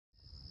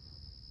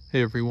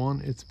Hey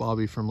everyone, it's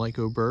Bobby from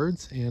Lyco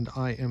Birds, and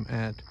I am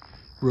at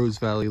Rose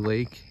Valley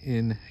Lake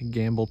in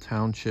Gamble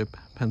Township,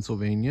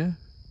 Pennsylvania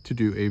to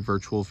do a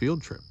virtual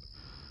field trip.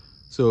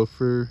 So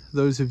for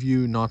those of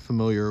you not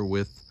familiar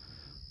with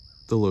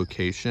the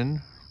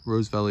location,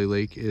 Rose Valley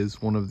Lake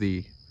is one of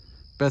the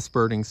best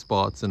birding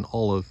spots in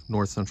all of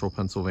north central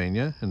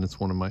Pennsylvania, and it's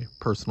one of my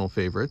personal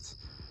favorites.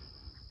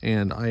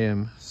 And I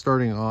am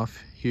starting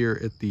off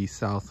here at the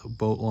South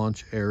Boat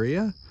Launch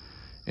area,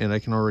 and I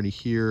can already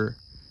hear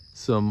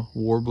some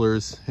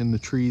warblers in the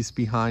trees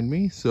behind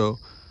me, so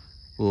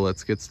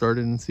let's get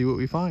started and see what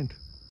we find.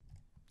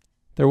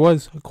 There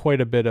was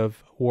quite a bit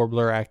of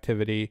warbler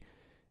activity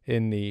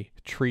in the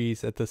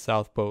trees at the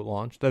South Boat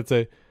Launch. That's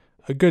a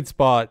good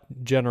spot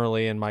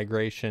generally in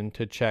migration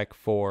to check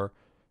for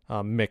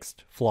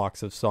mixed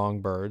flocks of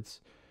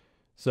songbirds.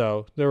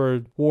 So there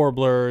were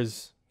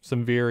warblers,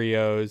 some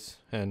vireos,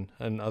 and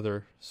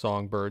other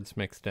songbirds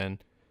mixed in.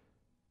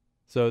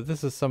 So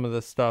this is some of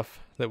the stuff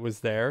that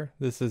was there.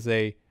 This is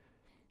a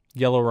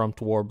yellow-rumped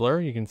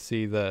warbler. You can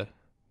see the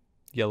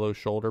yellow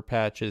shoulder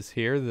patches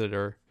here that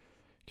are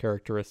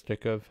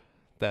characteristic of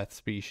that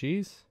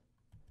species.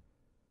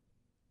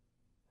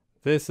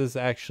 This is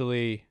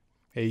actually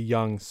a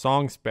young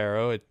song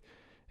sparrow. It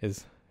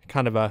is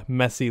kind of a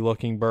messy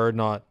looking bird,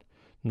 not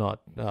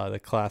the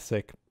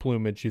classic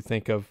plumage you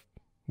think of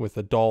with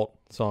adult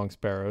song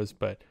sparrows,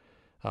 but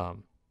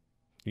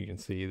you can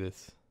see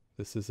this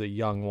is a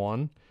young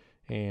one.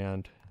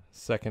 And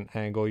second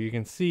angle, you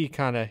can see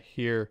kind of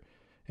here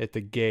at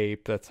the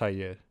gape, that's how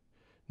you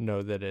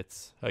know that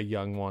it's a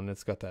young one.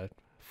 It's got that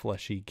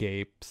fleshy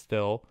gape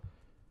still.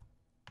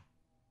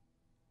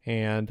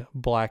 And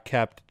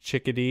black-capped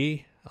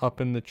chickadee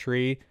up in the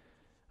tree.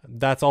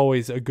 That's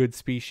always a good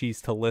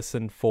species to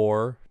listen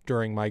for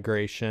during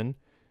migration,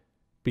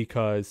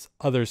 because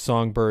other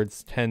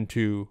songbirds tend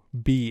to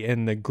be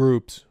in the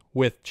groups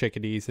with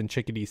chickadees, and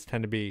chickadees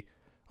tend to be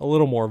a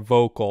little more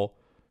vocal,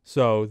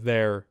 so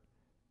they're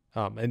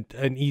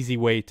an easy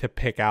way to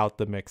pick out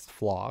the mixed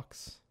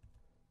flocks.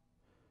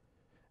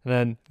 And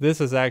then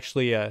this is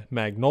actually a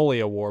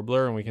magnolia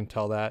warbler, and we can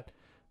tell that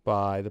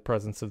by the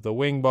presence of the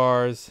wing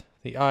bars,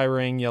 the eye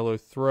ring, yellow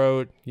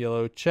throat,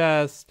 yellow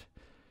chest,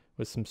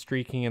 with some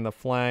streaking in the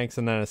flanks,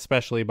 and then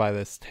especially by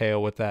this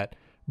tail with that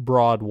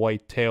broad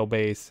white tail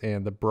base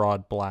and the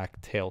broad black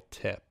tail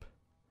tip.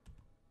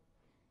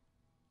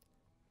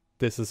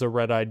 This is a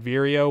red-eyed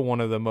vireo,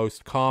 one of the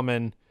most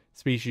common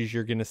species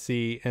you're going to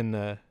see in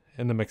the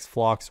mixed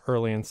flocks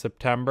early in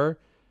September.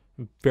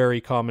 Very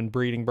common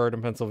breeding bird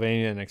in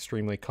Pennsylvania and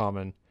extremely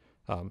common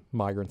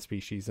migrant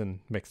species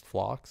in mixed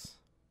flocks.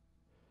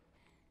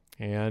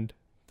 And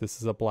this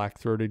is a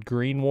black-throated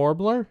green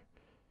warbler.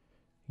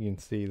 You can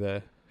see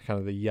the kind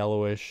of the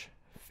yellowish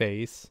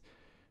face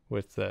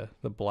with the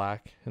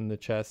black in the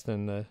chest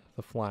and the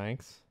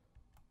flanks.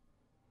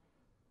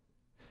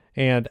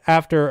 And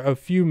after a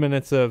few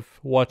minutes of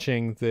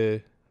watching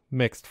the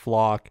mixed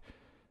flock,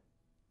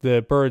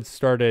 the birds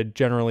started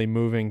generally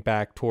moving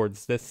back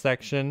towards this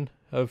section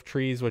of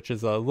trees, which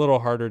is a little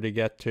harder to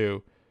get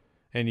to,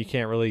 and you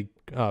can't really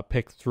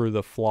pick through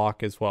the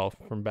flock as well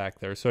from back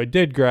there. So I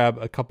did grab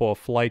a couple of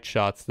flight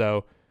shots,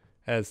 though,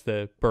 as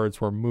the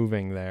birds were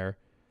moving there.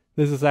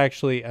 This is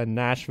actually a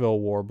Nashville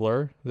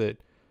warbler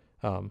that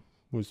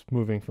was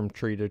moving from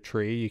tree to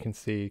tree. You can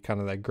see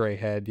kind of that gray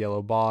head,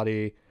 yellow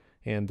body,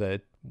 and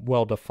the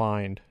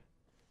well-defined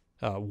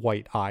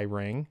white eye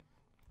ring.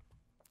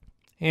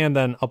 And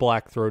then a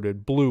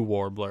black-throated blue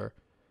warbler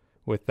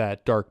with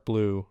that dark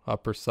blue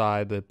upper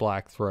side, the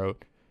black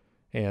throat,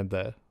 and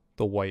the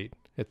white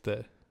at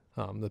the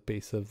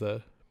base of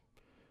the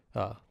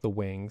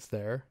wings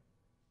there.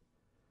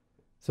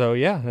 So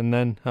yeah, and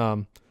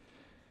then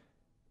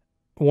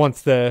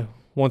once the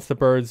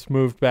birds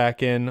moved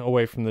back in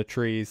away from the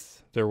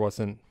trees, there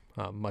wasn't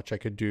much I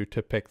could do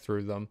to pick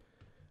through them.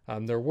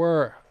 There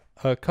were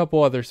a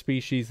couple other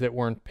species that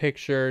weren't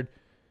pictured.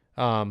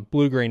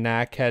 Blue-gray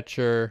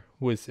gnatcatcher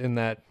was in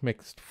that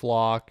mixed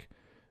flock,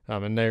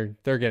 and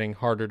they're getting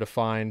harder to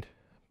find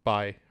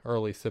by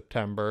early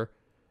September.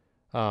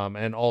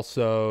 And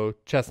also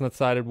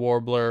chestnut-sided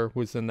warbler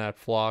was in that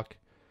flock,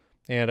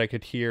 and I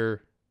could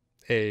hear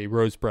a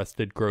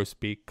rose-breasted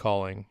grosbeak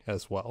calling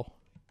as well.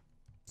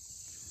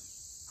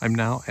 I'm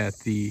now at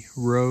the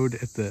road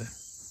at the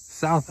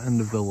south end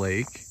of the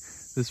lake.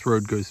 This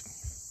road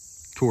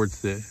goes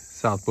towards the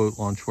South Boat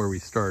Launch where we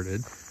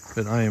started,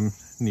 but I am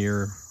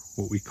near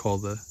what we call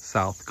the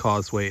South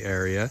Causeway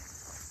area,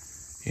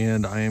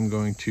 and I am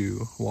going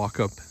to walk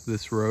up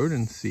this road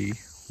and see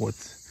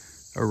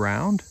what's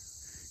around.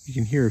 You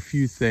can hear a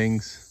few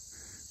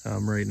things.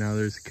 Right now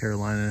there's a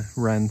Carolina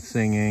wren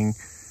singing.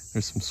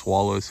 There's some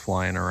swallows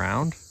flying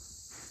around.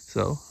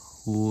 So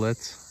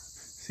let's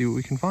see what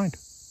we can find.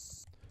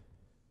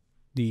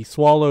 The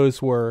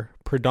swallows were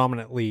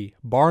predominantly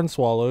barn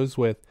swallows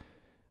with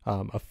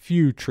a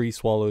few tree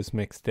swallows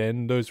mixed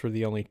in. Those were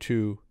the only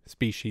two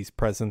species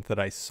present that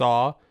I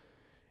saw,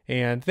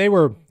 and they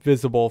were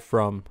visible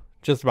from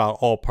just about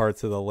all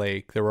parts of the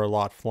lake. There were a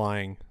lot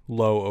flying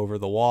low over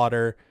the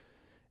water,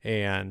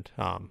 and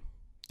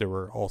there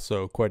were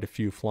also quite a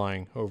few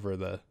flying over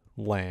the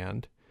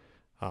land.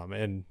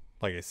 And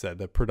like I said,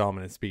 the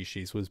predominant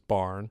species was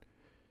barn.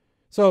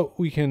 So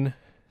we can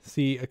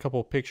see a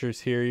couple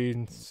pictures here. You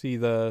can see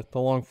the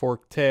long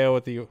forked tail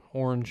with the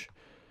orange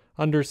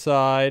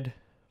underside.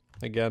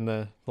 Again,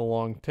 the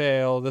long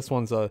tail. This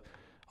one's a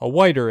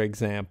whiter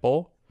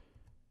example.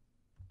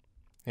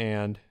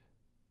 And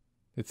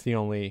it's the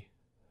only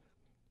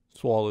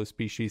swallow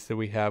species that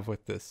we have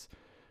with this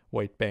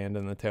white band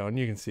in the tail. And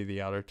you can see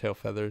the outer tail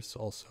feathers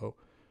also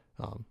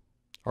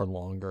are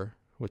longer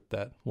with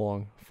that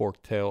long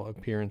forked tail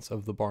appearance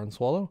of the barn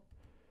swallow.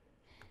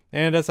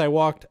 And as I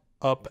walked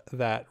up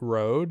that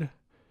road,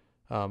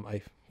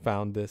 I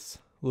found this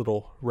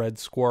little red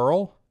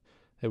squirrel.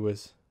 It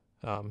was,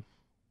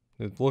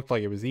 it looked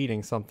like it was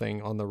eating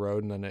something on the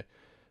road, and then it,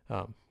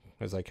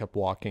 as I kept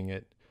walking,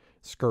 it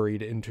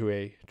scurried into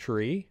a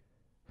tree.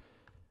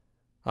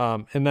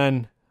 And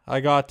then I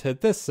got to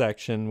this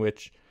section,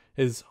 which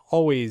is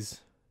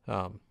always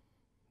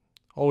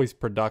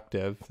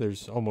productive.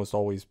 There's almost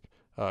always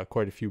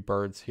quite a few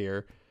birds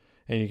here,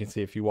 and you can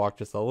see if you walk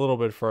just a little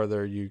bit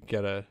further, you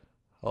get a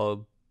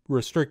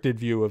restricted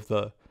view of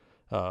the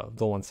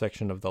one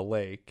section of the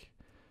lake.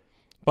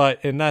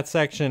 But in that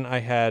section, I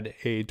had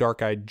a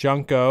dark-eyed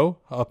junco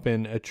up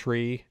in a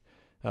tree,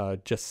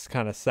 just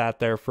kind of sat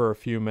there for a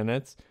few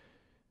minutes.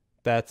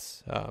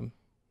 That's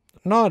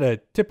not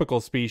a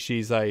typical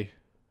species I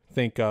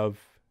think of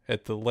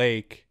at the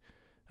lake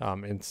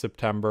in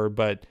September,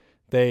 but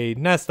they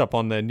nest up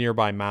on the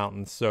nearby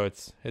mountains, so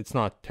it's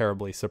not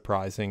terribly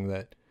surprising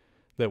that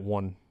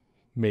one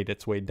made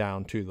its way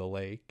down to the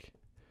lake.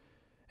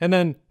 And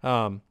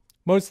then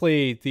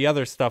mostly the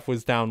other stuff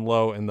was down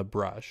low in the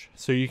brush.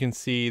 So you can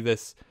see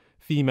this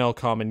female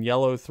common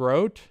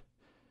yellowthroat.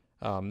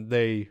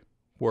 They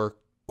were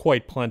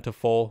quite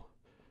plentiful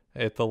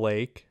at the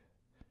lake.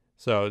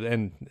 So,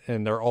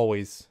 and they're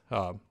always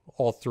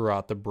all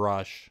throughout the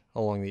brush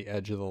along the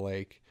edge of the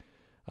lake.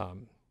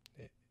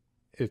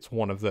 It's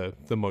one of the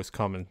most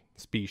common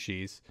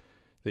species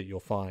that you'll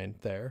find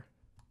there.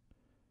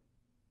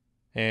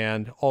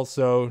 And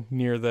also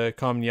near the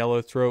common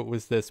yellowthroat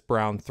was this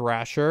brown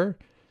thrasher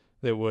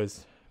that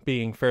was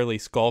being fairly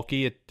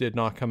skulky. It did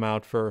not come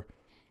out for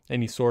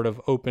any sort of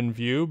open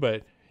view,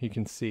 but you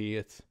can see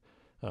it's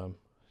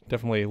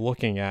definitely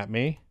looking at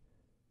me.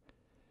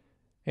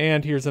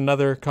 And here's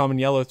another common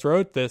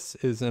yellowthroat. This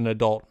is an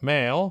adult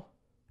male.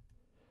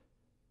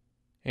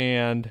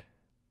 And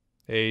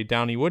a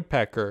downy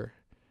woodpecker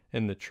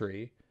in the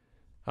tree.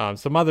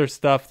 Some other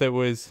stuff that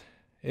was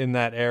in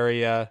that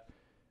area.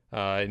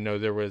 I know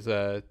there was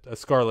a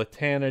scarlet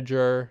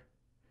tanager,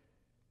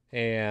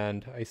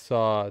 and I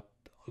saw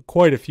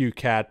quite a few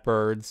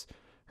catbirds,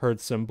 heard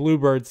some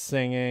bluebirds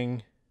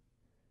singing,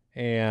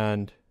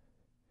 and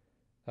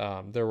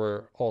there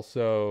were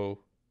also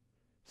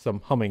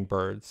some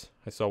hummingbirds.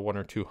 I saw one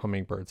or two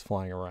hummingbirds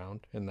flying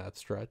around in that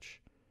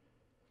stretch.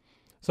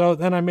 So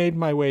then I made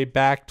my way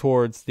back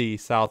towards the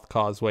South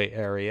Causeway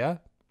area,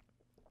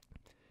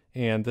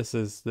 and this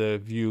is the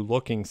view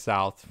looking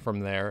south from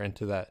there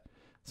into that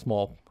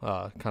small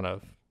kind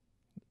of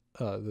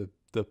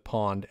the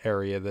pond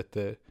area that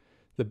the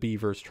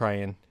beavers try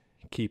and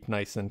keep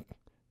nice and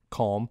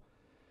calm.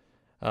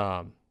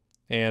 And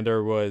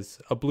there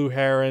was a blue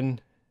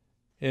heron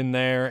in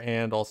there,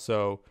 and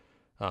also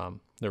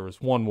there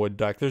was one wood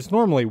duck. There's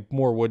normally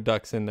more wood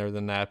ducks in there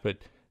than that, but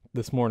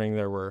this morning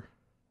there were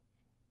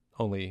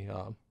only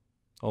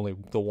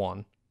the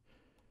one.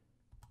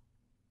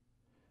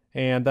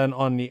 And then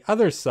on the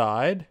other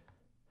side,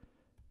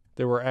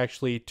 there were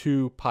actually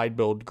two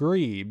pied-billed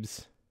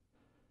grebes,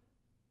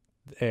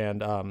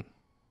 and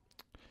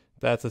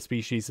that's a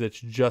species that's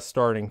just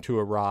starting to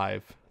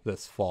arrive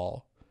this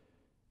fall.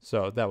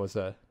 So that was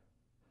a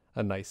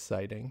nice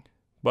sighting.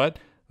 But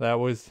that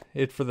was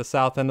it for the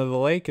south end of the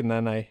lake, and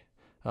then I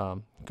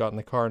got in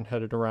the car and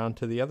headed around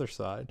to the other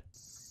side.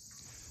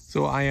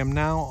 So I am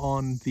now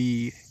on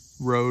the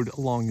road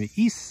along the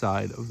east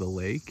side of the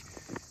lake,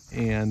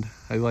 and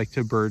I like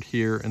to bird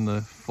here in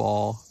the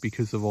fall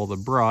because of all the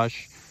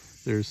brush.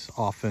 There's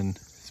often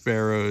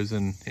sparrows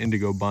and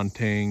indigo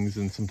buntings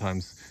and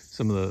sometimes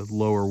some of the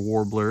lower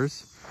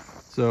warblers.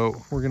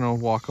 So we're gonna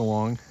walk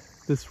along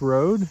this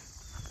road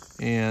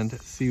and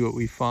see what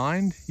we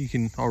find. You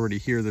can already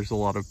hear there's a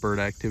lot of bird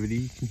activity.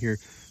 You can hear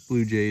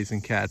blue jays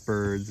and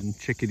catbirds and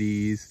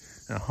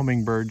chickadees. A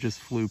hummingbird just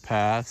flew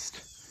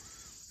past.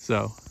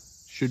 So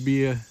should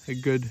be a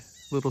good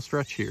little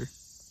stretch here.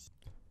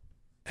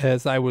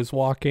 As I was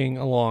walking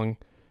along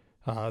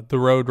the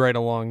road right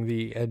along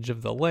the edge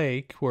of the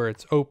lake where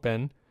it's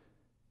open,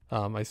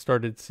 I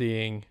started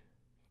seeing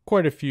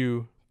quite a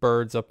few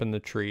birds up in the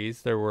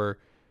trees. There were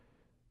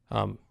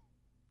at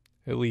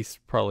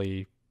least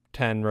probably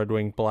 10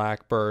 red-winged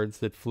blackbirds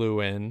that flew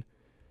in,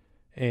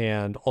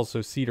 and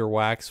also cedar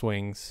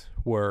waxwings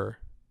were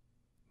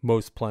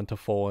most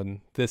plentiful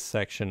in this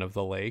section of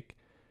the lake.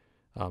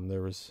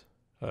 There was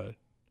a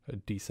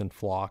decent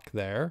flock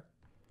there.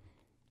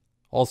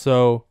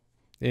 Also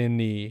in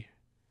the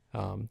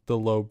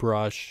low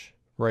brush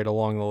right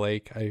along the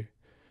lake, I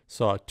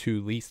saw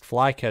 2 least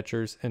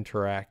flycatchers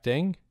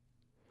interacting.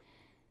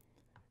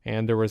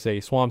 And there was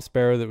a swamp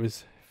sparrow that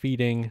was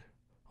feeding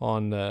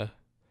on the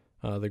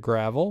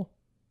gravel.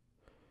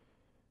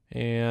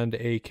 And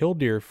a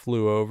killdeer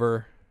flew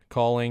over,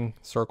 calling,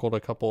 circled a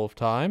couple of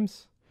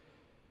times.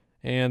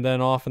 And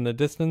then off in the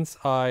distance,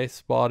 I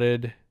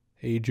spotted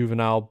a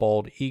juvenile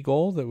bald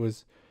eagle that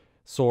was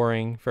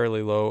soaring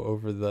fairly low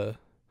over the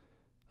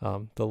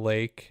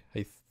lake.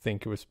 I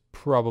think it was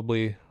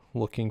probably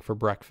looking for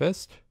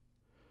breakfast.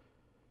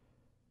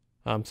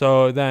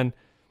 So then,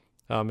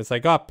 as I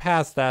got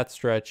past that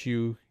stretch,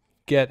 you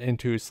get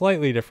into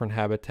slightly different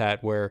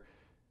habitat where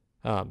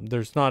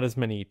there's not as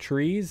many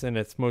trees, and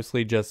it's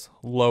mostly just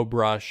low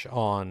brush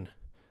on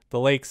the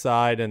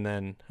lakeside, and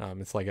then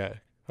it's like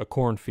a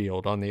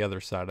cornfield on the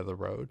other side of the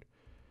road.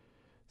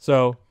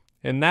 So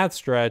in that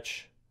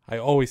stretch, I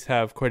always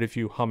have quite a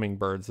few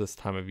hummingbirds this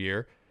time of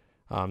year.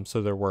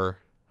 So there were,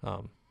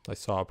 I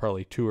saw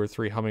probably 2 or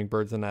 3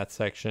 hummingbirds in that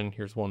section.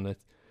 Here's one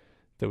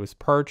that was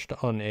perched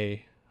on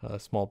a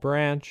small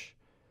branch.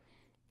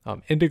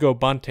 Indigo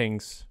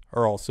buntings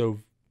are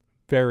also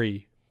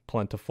very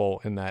plentiful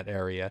in that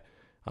area.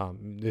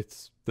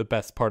 It's the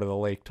best part of the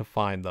lake to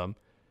find them.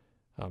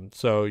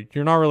 So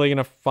you're not really going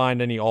to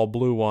find any all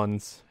blue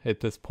ones at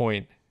this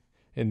point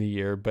in the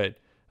year, but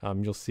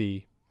you'll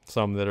see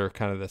some that are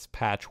kind of this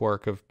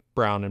patchwork of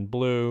brown and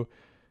blue,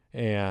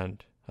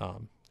 and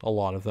a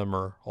lot of them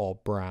are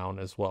all brown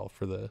as well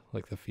for the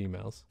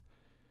females.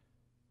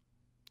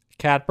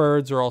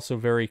 Catbirds are also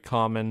very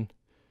common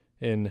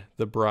in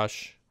the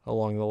brush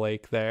along the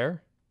lake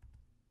there.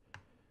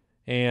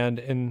 And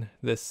in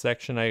this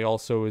section, I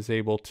also was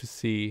able to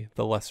see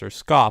the lesser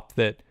scaup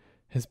that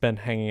has been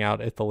hanging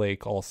out at the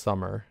lake all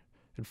summer.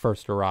 It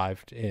first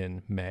arrived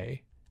in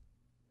May.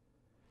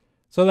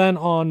 So then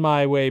on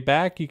my way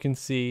back, you can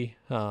see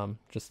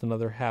just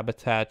another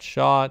habitat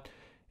shot.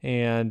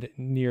 And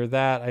near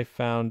that, I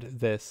found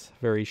this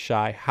very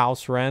shy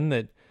house wren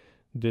that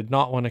did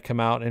not want to come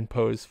out and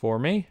pose for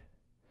me.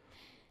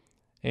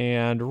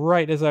 And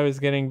right as I was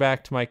getting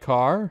back to my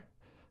car,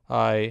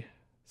 I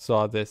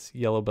saw this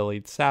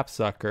yellow-bellied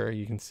sapsucker.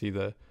 You can see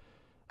the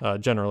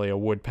generally a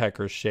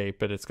woodpecker's shape,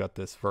 but it's got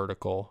this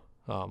vertical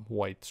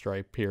white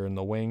stripe here in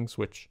the wings,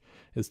 which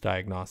is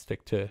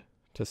diagnostic to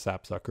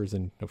sapsuckers.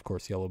 And of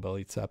course,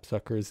 yellow-bellied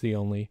sapsucker is the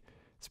only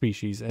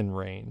species in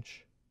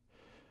range.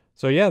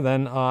 So yeah,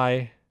 then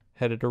I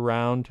headed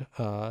around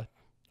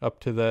up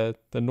to the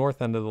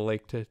north end of the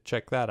lake to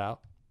check that out.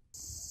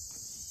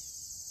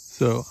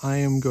 So I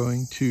am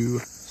going to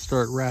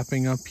start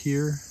wrapping up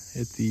here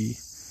at the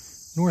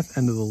north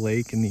end of the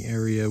lake in the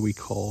area we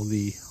call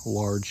the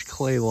large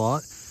clay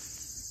lot.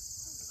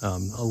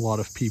 A lot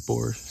of people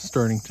are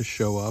starting to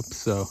show up,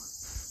 so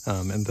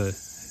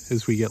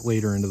as we get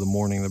later into the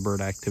morning, the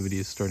bird activity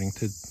is starting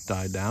to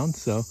die down.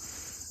 So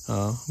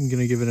I'm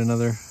gonna give it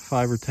another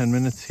 5 or 10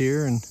 minutes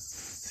here and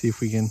see if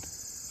we can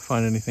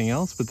find anything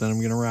else, but then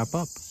I'm gonna wrap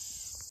up.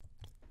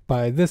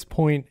 By this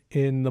point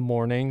in the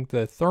morning,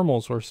 the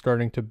thermals were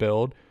starting to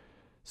build,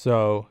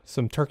 so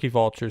some turkey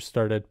vultures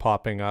started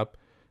popping up.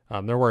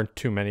 There weren't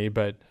too many,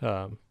 but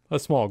a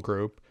small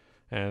group,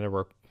 and there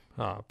were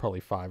probably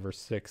 5 or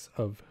 6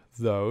 of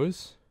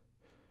those.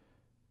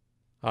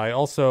 I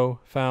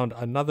also found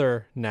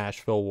another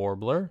Nashville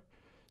warbler,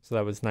 so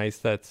that was nice.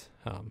 That's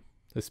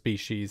a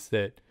species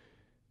that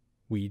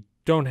we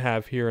don't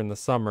have here in the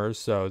summers,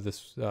 so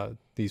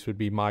these would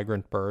be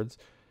migrant birds,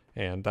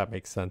 and that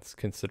makes sense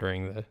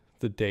considering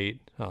the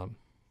date.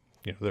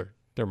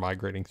 They're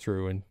migrating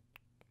through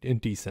in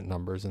decent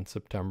numbers in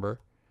September.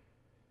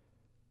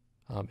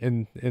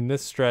 In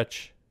this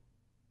stretch,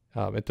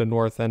 at the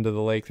north end of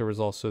the lake, there was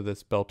also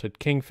this belted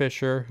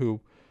kingfisher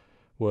who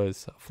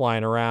was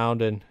flying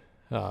around and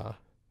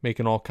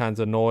making all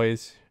kinds of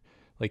noise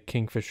like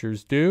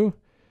kingfishers do.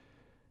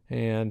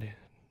 And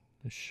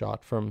a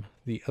shot from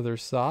the other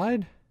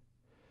side.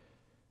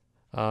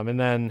 And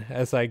then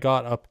as I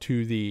got up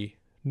to the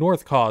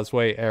North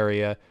Causeway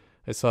area,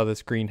 I saw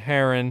this green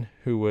heron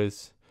who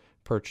was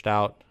perched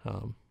out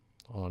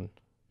on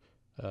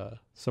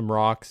some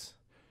rocks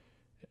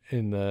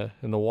in the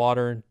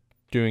water,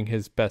 doing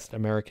his best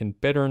American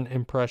bittern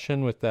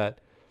impression with that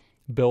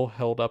bill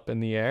held up in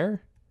the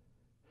air.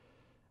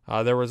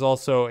 There was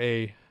also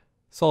a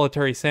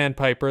solitary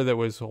sandpiper that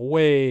was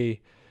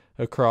way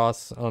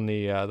across on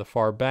the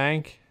far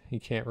bank. You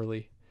can't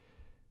really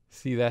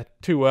see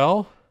that too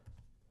well.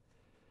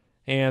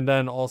 And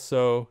then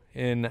also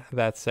in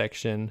that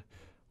section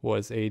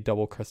was a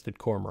double-crested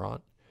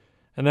cormorant.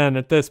 And then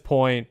at this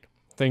point,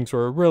 things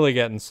were really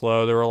getting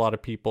slow. There were a lot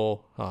of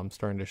people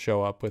starting to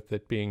show up, with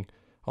it being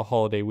a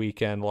holiday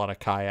weekend, a lot of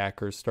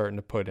kayakers starting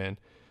to put in.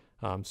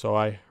 So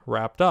I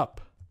wrapped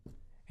up.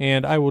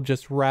 And I will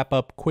just wrap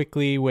up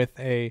quickly with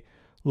a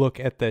look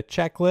at the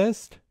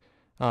checklist.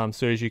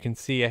 So as you can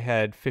see, I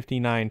had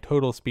 59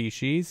 total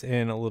species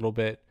in a little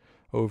bit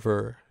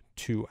over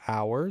 2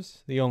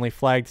 hours. The only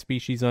flagged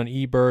species on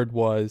eBird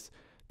was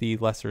the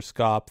lesser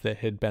scaup that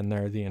had been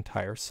there the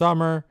entire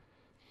summer.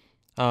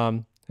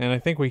 And And I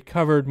think we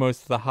covered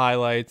most of the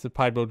highlights. The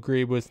pied-billed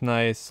grebe was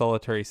nice.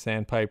 Solitary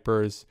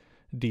sandpipers,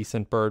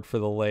 decent bird for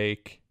the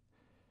lake.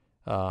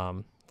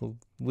 The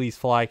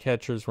least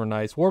flycatchers were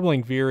nice.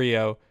 Warbling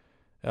vireo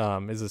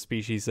is a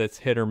species that's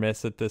hit or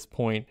miss at this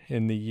point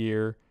in the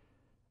year.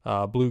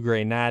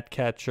 Blue-gray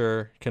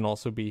gnatcatcher can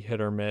also be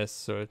hit or miss,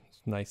 so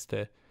it's nice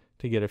to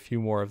get a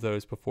few more of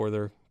those before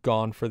they're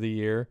gone for the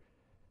year.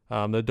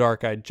 The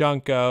dark-eyed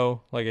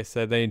junco, like I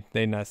said,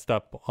 they nest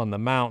up on the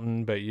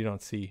mountain, but you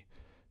don't see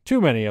too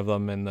many of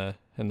them in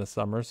the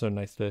summer, so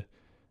nice to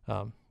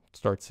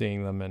start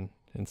seeing them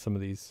in some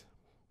of these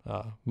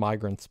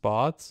migrant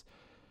spots.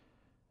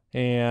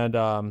 And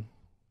an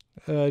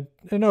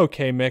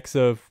okay mix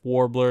of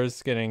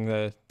warblers. Getting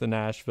the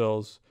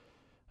Nashvilles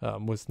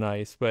was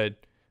nice, but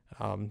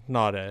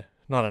not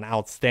an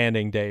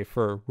outstanding day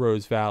for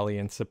Rose Valley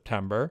in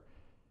September.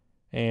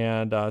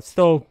 And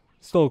still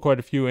quite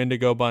a few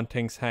indigo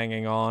buntings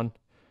hanging on.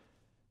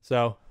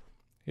 So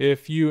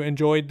if you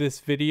enjoyed this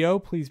video,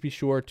 please be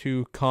sure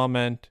to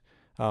comment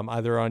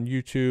either on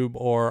YouTube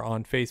or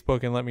on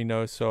Facebook and let me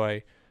know so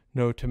I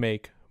know to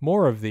make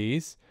more of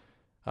these.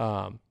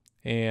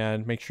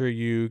 And make sure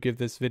you give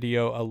this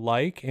video a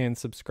like and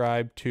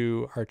subscribe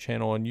to our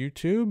channel on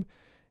YouTube,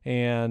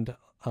 and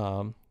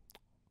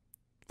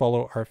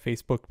follow our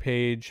Facebook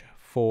page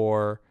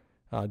for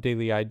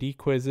daily ID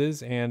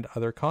quizzes and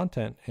other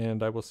content.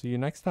 And I will see you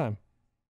next time.